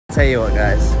Tell you what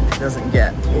guys, it doesn't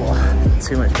get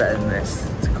too much better than this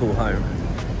to call home.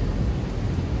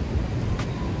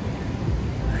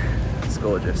 It's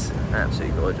gorgeous,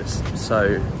 absolutely gorgeous.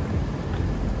 So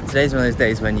today's one of those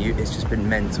days when it's just been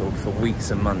mental for weeks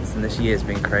and months, and this year's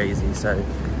been crazy. So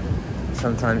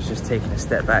sometimes just taking a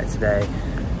step back today,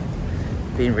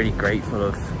 being really grateful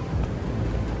of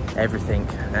everything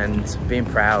and being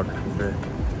proud of the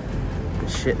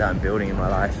shit that I'm building in my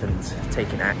life and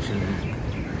taking action and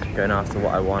going after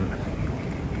what I want.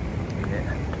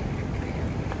 Yeah.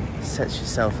 Sets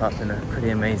yourself up in a pretty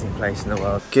amazing place in the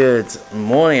world. Good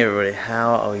morning everybody,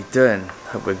 how are we doing?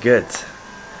 Hope we're good.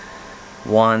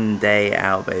 One day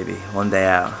out baby, one day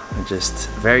out. And just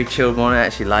very chilled morning, I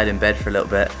actually lied in bed for a little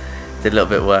bit, did a little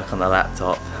bit of work on the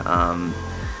laptop,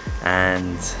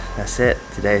 and that's it.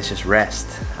 Today is just rest.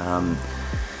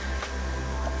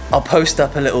 I'll post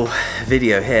up a little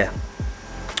video here.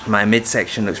 My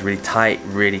midsection looks really tight,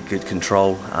 really good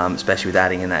control, especially with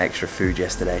adding in that extra food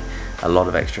yesterday. A lot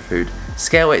of extra food.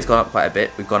 Scale weight's gone up quite a bit.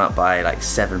 We've gone up by like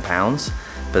 7 pounds,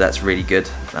 but that's really good.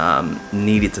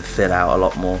 Needed to fill out a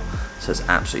lot more, so it's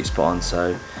absolutely spot on.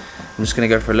 So I'm just gonna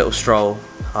go for a little stroll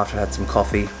after I had some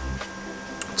coffee.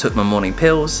 Took my morning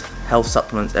pills, health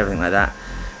supplements, everything like that.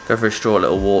 Go for a stroll,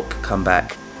 little walk, come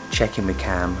back, check in with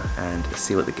Cam, and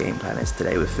see what the game plan is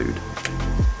today with food.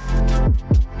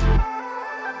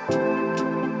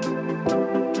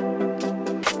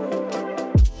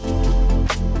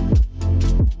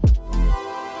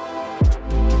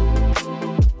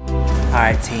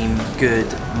 Alright team, good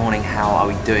morning, how are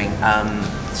we doing?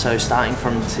 So starting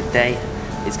from today,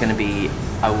 it's going to be,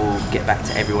 I will get back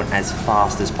to everyone as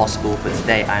fast as possible, but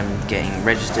today I'm getting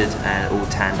registered and all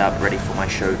tanned up, ready for my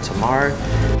show tomorrow.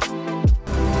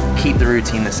 Keep the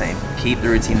routine the same,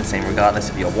 regardless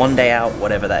if you're one day out,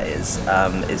 whatever that is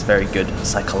very good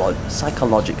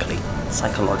psychologically.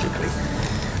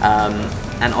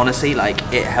 And honestly, like,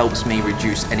 it helps me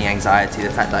reduce any anxiety. The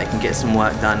fact that I can get some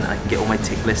work done, I can get all my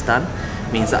tick list done,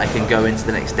 means that I can go into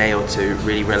the next day or two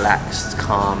really relaxed,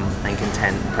 calm and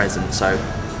content and present. So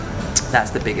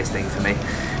that's the biggest thing for me.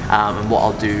 And what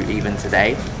I'll do even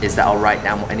today is that I'll write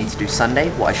down what I need to do Sunday,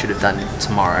 what I should have done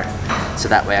tomorrow. So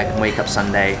that way I can wake up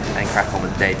Sunday and crack on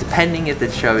with the day. Depending if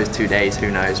the show is 2 days, who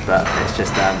knows, but it's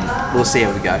just, we'll see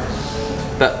how we go.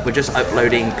 But we're just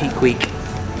uploading Peak Week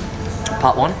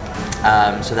Part 1.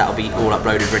 So that'll be all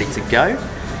uploaded, ready to go.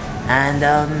 And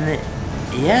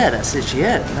yeah, that's literally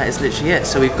it. That is literally it.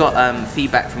 So we've got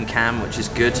feedback from Cam, which is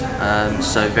good.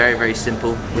 So very, very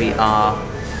simple.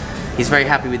 He's very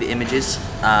happy with the images.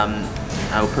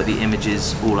 I will put the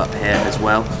images all up here as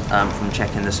well from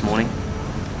checking this morning.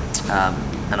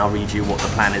 And I'll read you what the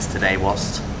plan is today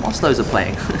whilst those are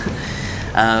playing.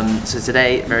 So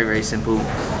today, very, very simple.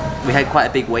 We had quite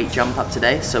a big weight jump up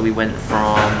today. So we went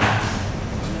from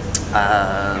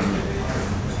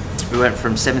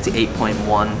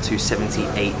 78.1 to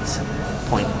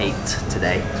 78.8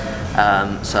 today.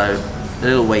 So a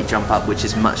little weight jump up, which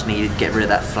is much needed. Get rid of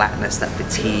that flatness, that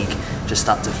fatigue, just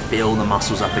start to fill the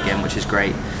muscles up again, which is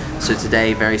great. So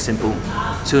today, very simple,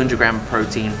 200 gram of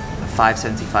protein,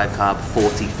 575 carb,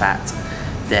 40 fat,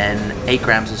 then 8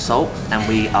 grams of salt, and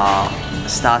we are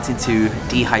starting to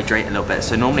dehydrate a little bit.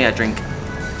 So normally I drink,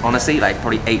 honestly, like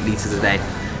probably 8 liters a day.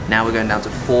 Now we're going down to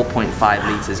 4.5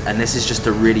 liters, and this is just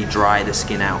to really dry the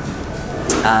skin out.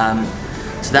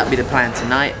 So that'll be the plan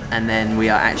tonight, and then we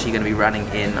are actually going to be running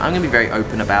in. I'm going to be very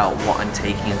open about what I'm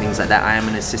taking and things like that. I am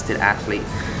an assisted athlete,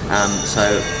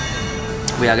 so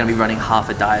we are going to be running half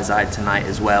a diazide tonight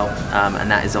as well,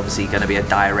 and that is obviously going to be a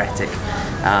diuretic,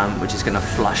 which is going to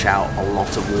flush out a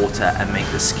lot of water and make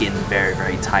the skin very,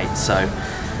 very tight. So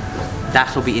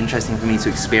that will be interesting for me to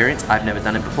experience. I've never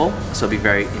done it before, so it'll be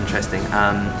very interesting.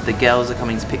 The girls are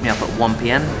coming to pick me up at 1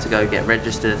 PM to go get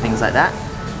registered and things like that.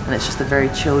 And it's just a very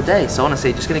chill day. So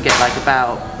honestly, just gonna get like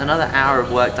about another hour of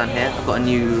work done here. I've got a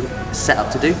new setup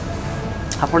to do.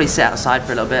 I'll probably sit outside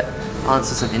for a little bit,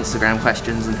 answer some Instagram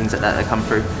questions and things like that that come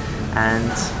through.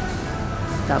 And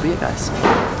that'll be it, guys.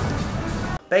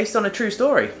 Based on a true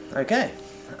story, okay.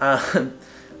 Oh, you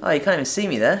can't even see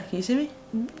me there. Can you see me?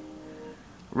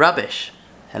 Rubbish.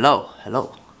 Hello,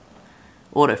 hello.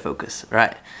 Autofocus,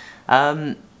 right.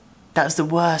 That's the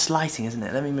worst lighting, isn't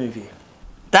it? Let me move you.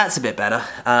 That's a bit better.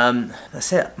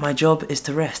 That's it. My job is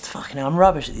to rest. Fucking hell, I'm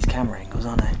rubbish at these camera angles,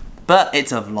 aren't I? But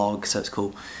it's a vlog, so it's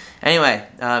cool. Anyway,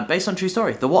 based on true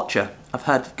story, The Watcher. I've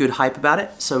heard good hype about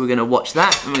it, so we're gonna watch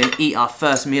that, and we're gonna eat our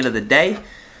first meal of the day,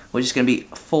 which is gonna be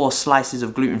 4 slices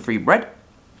of gluten-free bread.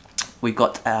 We've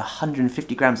got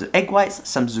 150 grams of egg whites,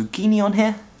 some zucchini on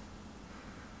here.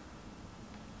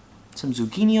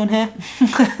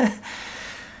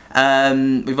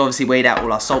 We've obviously weighed out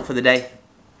all our salt for the day.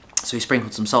 So we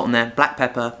sprinkled some salt in there, black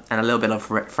pepper, and a little bit of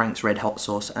Frank's Red Hot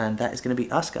sauce, and that is going to be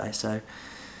us, guys. So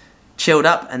chilled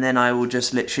up, and then I will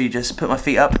just literally just put my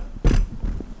feet up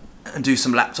and do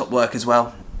some laptop work as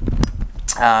well,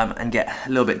 and get a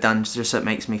little bit done, just so it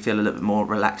makes me feel a little bit more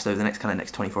relaxed over the next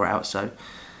 24 hours. So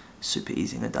super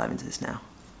easy. I'm going to dive into this now.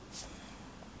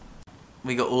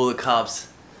 We got all the carbs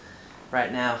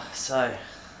right now, so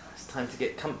it's time to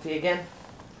get comfy again.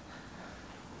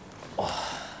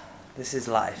 Oh, this is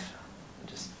life.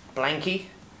 Just blankie.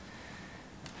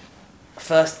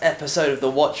 First episode of The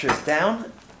Watcher is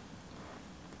down.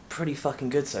 Pretty fucking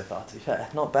good so far, to be fair.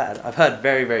 Not bad. I've heard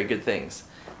very, very good things,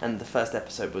 and the first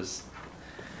episode was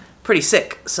pretty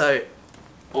sick. So,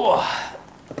 oh.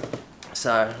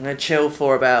 So I'm gonna chill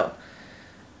for about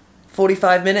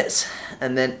 45 minutes,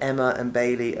 and then Emma and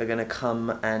Bailey are gonna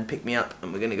come and pick me up,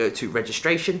 and we're gonna go to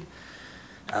registration.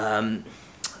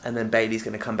 And then Bailey's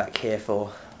gonna come back here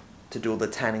to do all the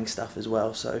tanning stuff as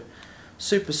well. So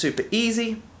super, super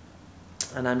easy.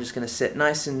 And I'm just gonna sit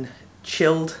nice and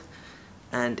chilled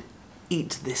and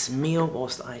eat this meal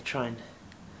whilst I try and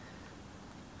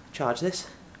charge this.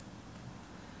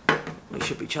 We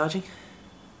should be charging.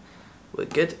 We're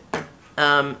good.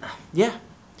 Yeah, and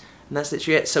that's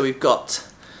literally it. So we've got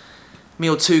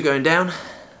meal 2 going down.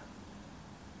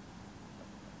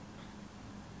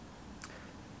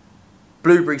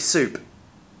 Blueberry soup.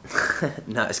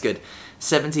 No, it's good.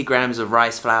 70 grams of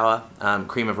rice flour,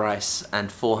 cream of rice,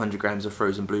 and 400 grams of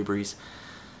frozen blueberries.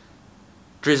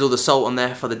 Drizzle the salt on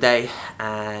there for the day,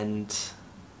 and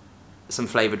some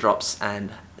flavor drops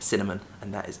and cinnamon,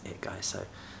 and that is it, guys. So I'm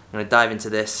gonna dive into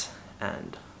this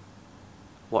and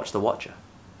watch The Watcher.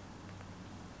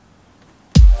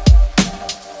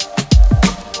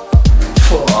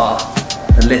 Oh,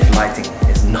 the lift lighting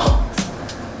is not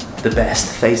the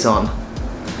best. Face on.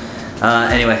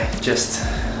 Anyway, just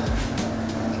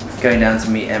going down to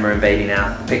meet Emma and Bailey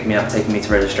now. Pick me up, taking me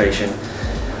to registration.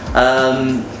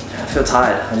 I feel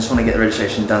tired. I just want to get the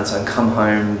registration done so I can come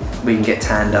home, we can get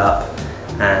tanned up,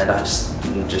 and I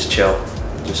just chill.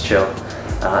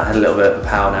 I had a little bit of a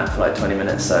power nap for like 20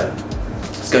 minutes, so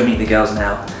let's go meet the girls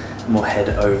now, and we'll head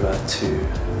over to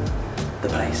the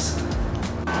place.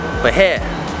 We're here.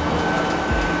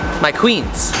 My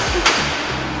queens.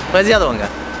 Where's the other one go?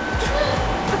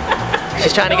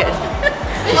 She's trying to get...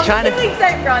 She's trying to... Feeling so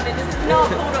grounded, this is not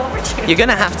pulled over. You're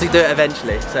gonna have to do it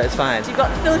eventually, so it's fine. You've got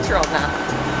the filter on that.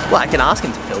 Well, I can ask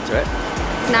him to filter it.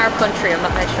 It's an Arab country, I'm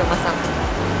not very sure myself.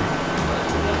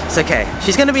 It's okay.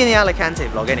 She's gonna be in the Alicante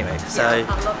vlog anyway, so...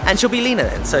 Yeah, and she'll be leaner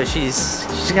then, so she's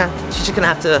just gonna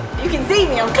have to... You can see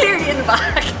me, I'm clearly in the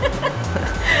back.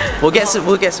 We'll get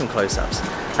some close-ups.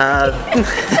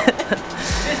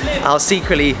 I'll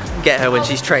secretly get her when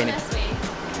she's training.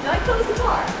 Did I close the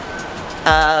car?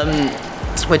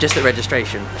 We're just at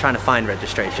registration, trying to find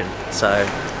registration, so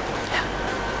yeah.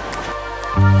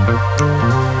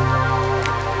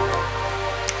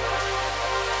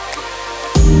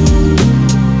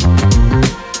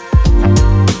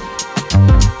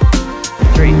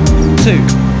 3, 2,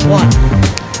 1.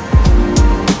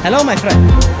 Hello, my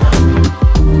friend.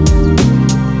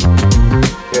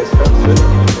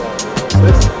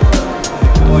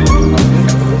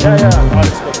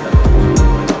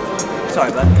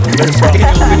 Sorry, bud. It's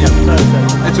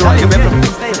alright, you'll be able to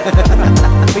stay there.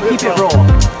 We keep it raw.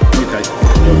 Okay.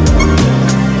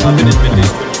 I've been in Middle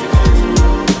East.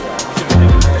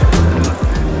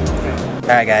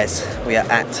 Alright guys, we are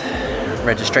at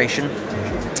registration.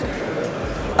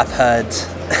 I've heard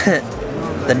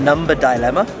the number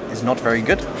dilemma is not very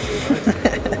good.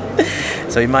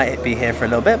 So we might be here for a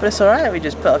little bit, but it's alright. We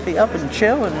just put our feet up and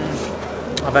chill, and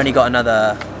I've only got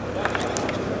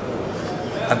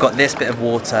I've got this bit of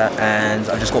water, and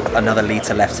I've just got another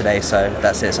litre left today, so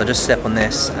that's it. So I'll just sip on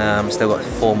this. Still got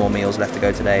 4 more meals left to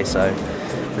go today, so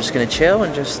we're just gonna chill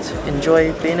and just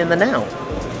enjoy being in the now.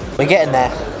 We're getting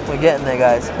there. We're getting there,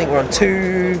 guys. I think we're on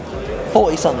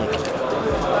 240 something.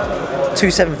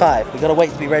 275. We gotta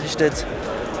wait to be registered.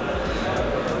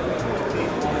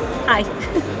 Hi.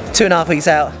 2.5 weeks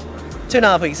out.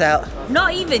 2.5 weeks out.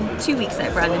 Not even 2 weeks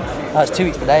out, Brandon. Oh, it's 2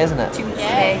 weeks today, isn't it? 2 weeks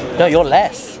today. No, you're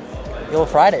less. You're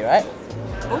Friday, right?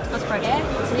 Both of us Friday.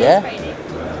 Yeah? Friday.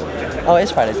 Oh, it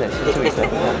is Friday, so it's 2 weeks ago.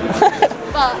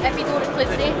 But if you don't include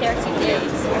today, 13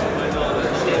 days.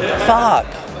 Fuck!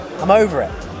 I'm over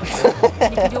it.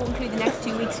 And if you don't include the next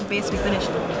 2 weeks, you're basically finished.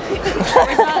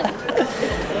 We're done.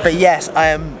 But yes, I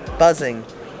am buzzing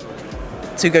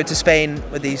to go to Spain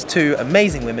with these 2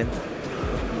 amazing women.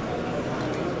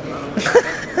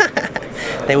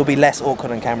 They will be less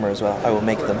awkward on camera as well. I will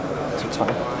make them, so it's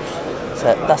fine.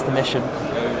 So that's the mission.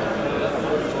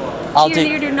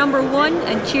 cheerleader number 1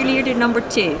 and cheerleader number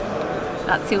 2.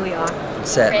 That's who we are.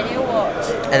 That's it. Ready to watch.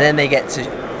 And then they get to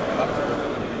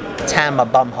tan my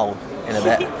bum hole in a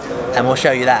bit, and we'll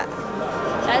show you that.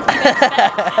 That's the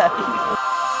best bit.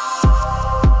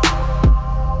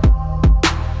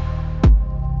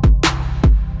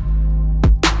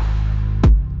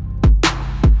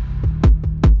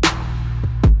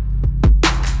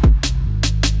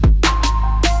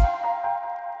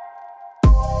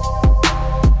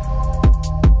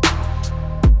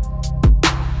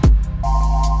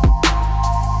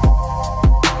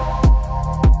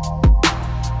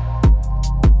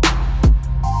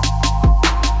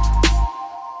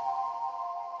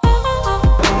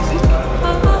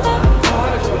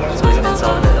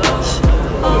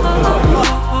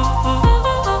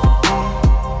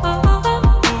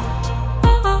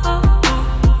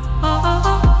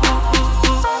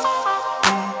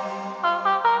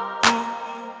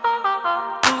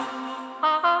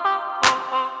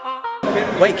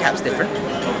 Weight cap's different.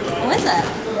 Oh, is it?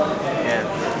 Yeah.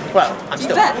 Well, I'm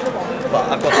still.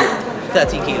 Well, I've got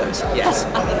 13 kilos. Yes.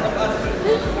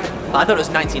 I thought it was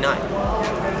 99.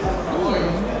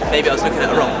 Maybe I was looking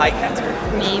at the wrong height category.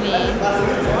 Maybe.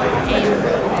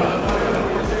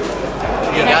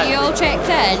 Yeah. You all checked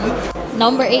in?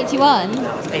 Number 81?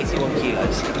 That was 81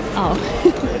 kilos. Oh.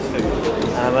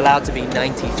 I'm allowed to be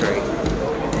 93.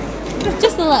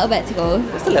 Just a little bit to go.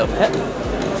 Just a little bit.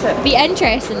 Be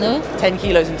interesting though. 10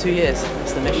 kilos in 2 years.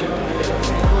 That's the mission.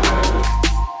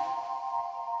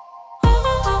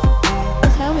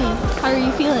 Tell me, how are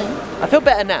you feeling? I feel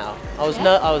better now. I was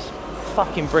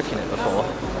fucking bricking it before,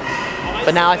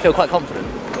 but now I feel quite confident.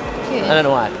 Good. I don't know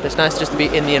why. It's nice just to be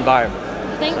in the environment.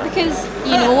 I think because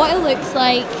you know what it looks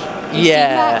like. You see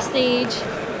backstage.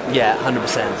 Yeah,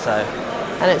 100%. So,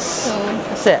 and it's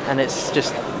that's it. And it's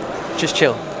just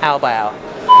chill, hour by hour.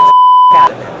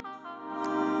 Out of it.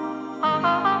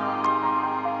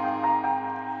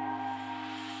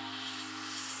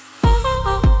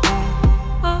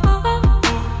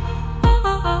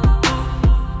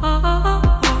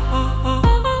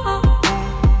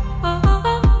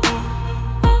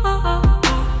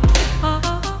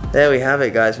 There we have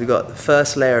it, guys. We got the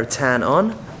first layer of tan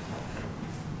on.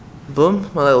 Boom,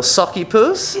 my little socky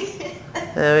poos.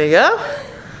 There we go.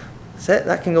 That's it,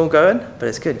 that can all go in, but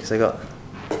it's good because I got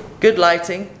good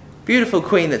lighting, beautiful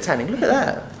queen that's tanning. Look at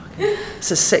that. It's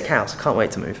a sick house, I can't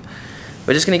wait to move.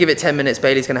 We're just gonna give it 10 minutes.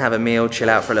 Bailey's gonna have a meal, chill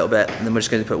out for a little bit, and then we're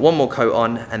just gonna put one more coat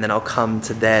on, and then I'll come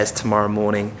to theirs tomorrow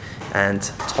morning and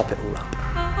top it all up.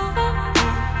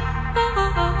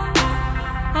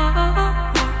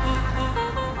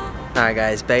 Alright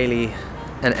guys, Bailey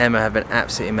and Emma have been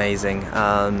absolutely amazing.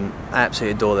 I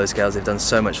absolutely adore those girls. They've done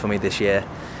so much for me this year.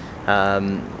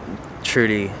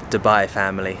 Truly Dubai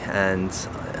family, and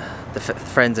the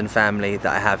friends and family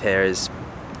that I have here is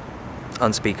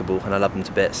unspeakable, and I love them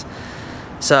to bits.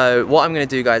 So what I'm going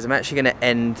to do, guys, I'm actually going to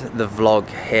end the vlog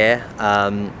here,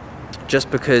 just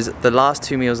because the last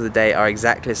 2 meals of the day are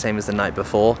exactly the same as the night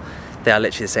before. They are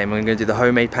literally the same. I'm going to do the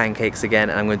homemade pancakes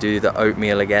again, and I'm going to do the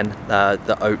oatmeal again,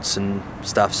 the oats and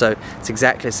stuff. So it's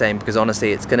exactly the same, because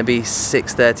honestly it's going to be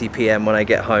 6:30 p.m. when I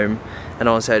get home, and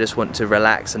honestly I just want to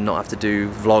relax and not have to do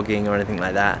vlogging or anything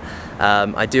like that.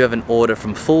 I do have an order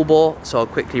from Full Bore, so I'll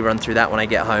quickly run through that when I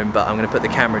get home, but I'm going to put the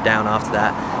camera down after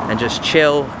that and just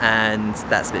chill, and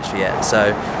that's literally it.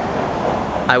 So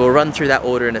I will run through that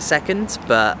order in a second,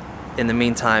 but in the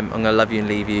meantime, I'm gonna love you and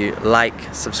leave you.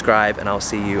 Like, subscribe, and I'll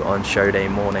see you on show day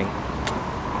morning.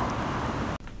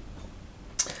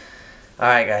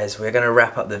 Alright guys, we're gonna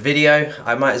wrap up the video.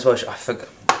 I might as well,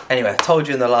 anyway, I told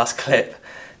you in the last clip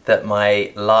that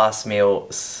my last 2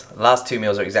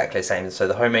 meals are exactly the same. So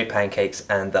the homemade pancakes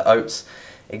and the oats,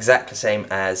 exactly the same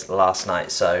as last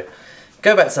night. So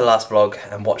go back to the last vlog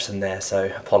and watch them there,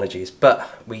 so apologies. But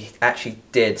we actually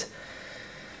did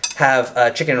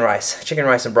have chicken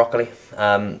rice and broccoli.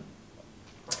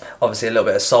 Obviously a little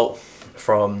bit of salt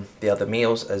from the other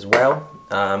meals as well,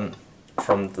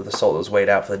 from the salt that was weighed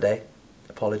out for the day.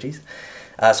 Apologies.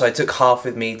 So I took half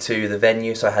with me to the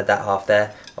venue, so I had that half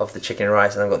there of the chicken and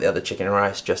rice, and I've got the other chicken and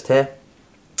rice just here.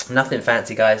 Nothing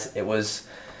fancy, guys. It was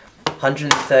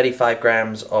 135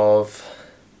 grams of,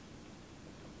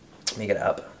 let me get it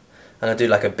up. I'm gonna do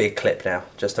like a big clip now,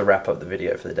 just to wrap up the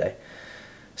video for the day.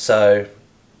 So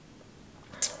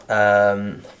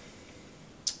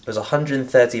there's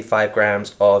 135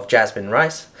 grams of jasmine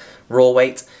rice, raw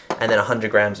weight, and then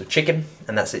 100 grams of chicken,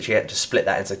 and that's literally it. Just split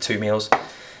that into 2 meals.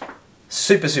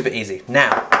 Super, super easy.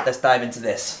 Now, let's dive into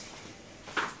this.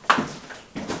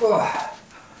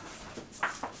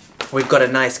 We've got a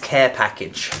nice care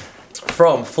package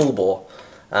from Full Bore.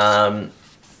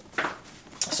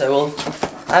 So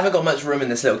I haven't got much room in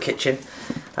this little kitchen.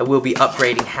 I will be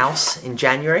upgrading house in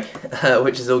January,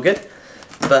 which is all good.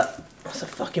 But it's a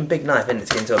fucking big knife, isn't it,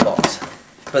 to get into a box.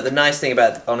 But the nice thing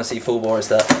about, honestly, Full Bore is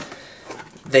that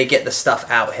they get the stuff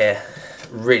out here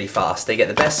really fast. They get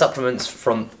the best supplements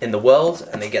in the world,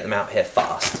 and they get them out here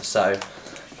fast. So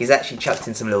he's actually chucked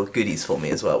in some little goodies for me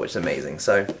as well, which is amazing.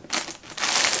 So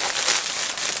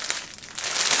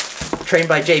Trained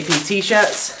by JP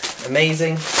t-shirts,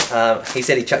 amazing. He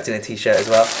said he chucked in a t-shirt as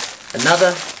well.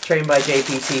 Another Trained by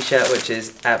JP t-shirt, which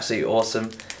is absolutely awesome.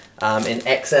 In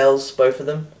XLs, both of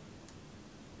them.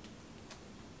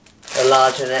 A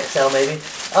large and an XL maybe.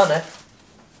 Oh no.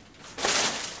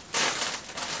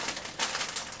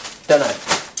 Don't know.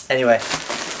 Anyway,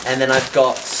 and then I've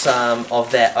got some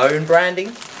of their own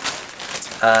branding.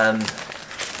 So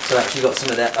I've actually got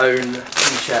some of their own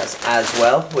t-shirts as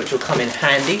well, which will come in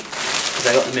handy because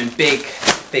I got them in big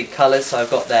colours. So I've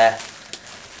got their,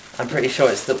 I'm pretty sure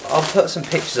it's the, I'll put some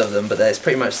pictures of them, but it's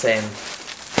pretty much saying,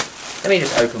 let me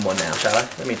just open one now, shall I?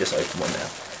 Let me just open one now.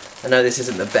 I know this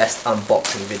isn't the best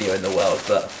unboxing video in the world,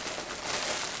 but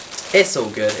it's all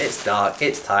good. It's dark,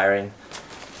 it's tiring.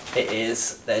 It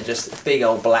is. They're just big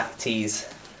old black tees.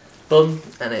 Boom.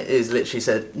 And it is literally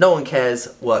said, no one cares,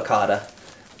 work harder.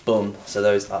 Boom. So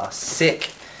those are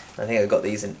sick. I think I got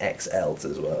these in XLs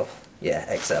as well. Yeah,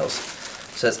 XLs.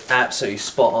 So it's absolutely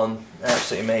spot on.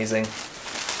 Absolutely amazing.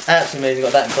 Absolutely amazing.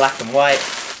 Got that in black and white.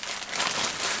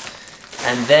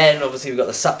 And then obviously we've got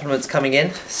the supplements coming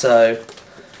in. So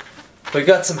we've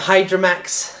got some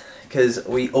Hydromax, because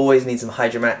we always need some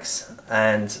Hydromax,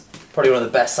 and probably one of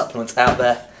the best supplements out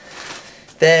there.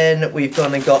 Then we've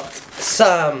gone and got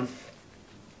some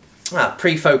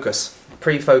Pre-Focus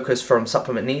from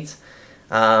Supplement Needs.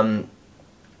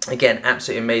 Again,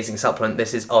 absolutely amazing supplement.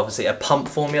 This is obviously a pump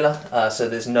formula, so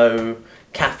there's no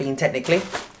caffeine technically.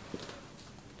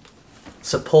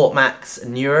 Support Max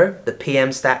Neuro, the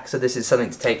PM stack, so this is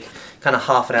something to take kind of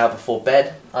half an hour before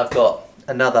bed. I've got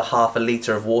another half a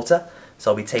litre of water,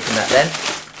 so I'll be taking that then.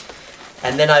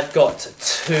 And then I've got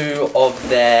two of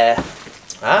their,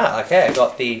 okay, I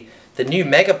got the new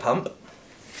Mega Pump.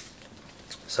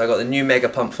 So I got the new Mega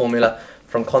Pump formula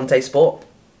from Conte Sport.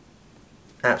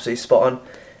 Absolutely spot on.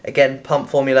 Again, pump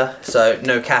formula, so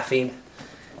no caffeine.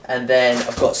 And then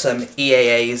I've got some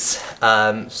EAAs,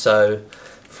 so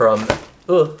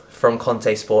from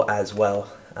Conte Sport as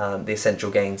well, the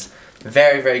Essential Gains.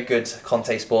 Very, very good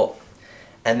Conte Sport.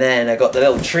 And then I got the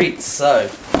little treats, so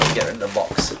let's get rid of the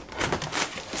box.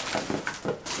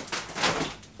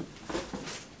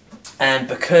 And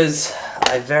because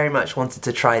I very much wanted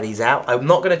to try these out, I'm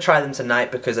not going to try them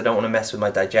tonight because I don't want to mess with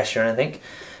my digestion or anything,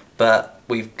 but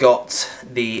we've got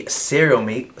the cereal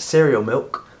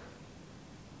milk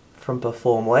from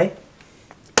Perform Whey,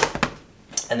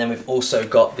 and then we've also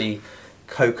got the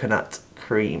coconut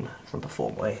cream from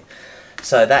Perform Whey.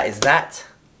 So that is that.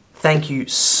 Thank you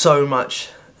so much,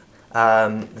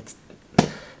 the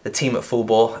team at Full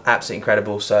Bore, absolutely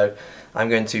incredible. So I'm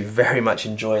going to very much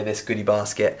enjoy this goodie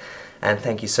basket, and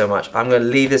thank you so much. I'm going to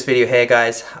leave this video here,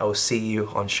 guys. I will see you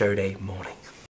on show day morning.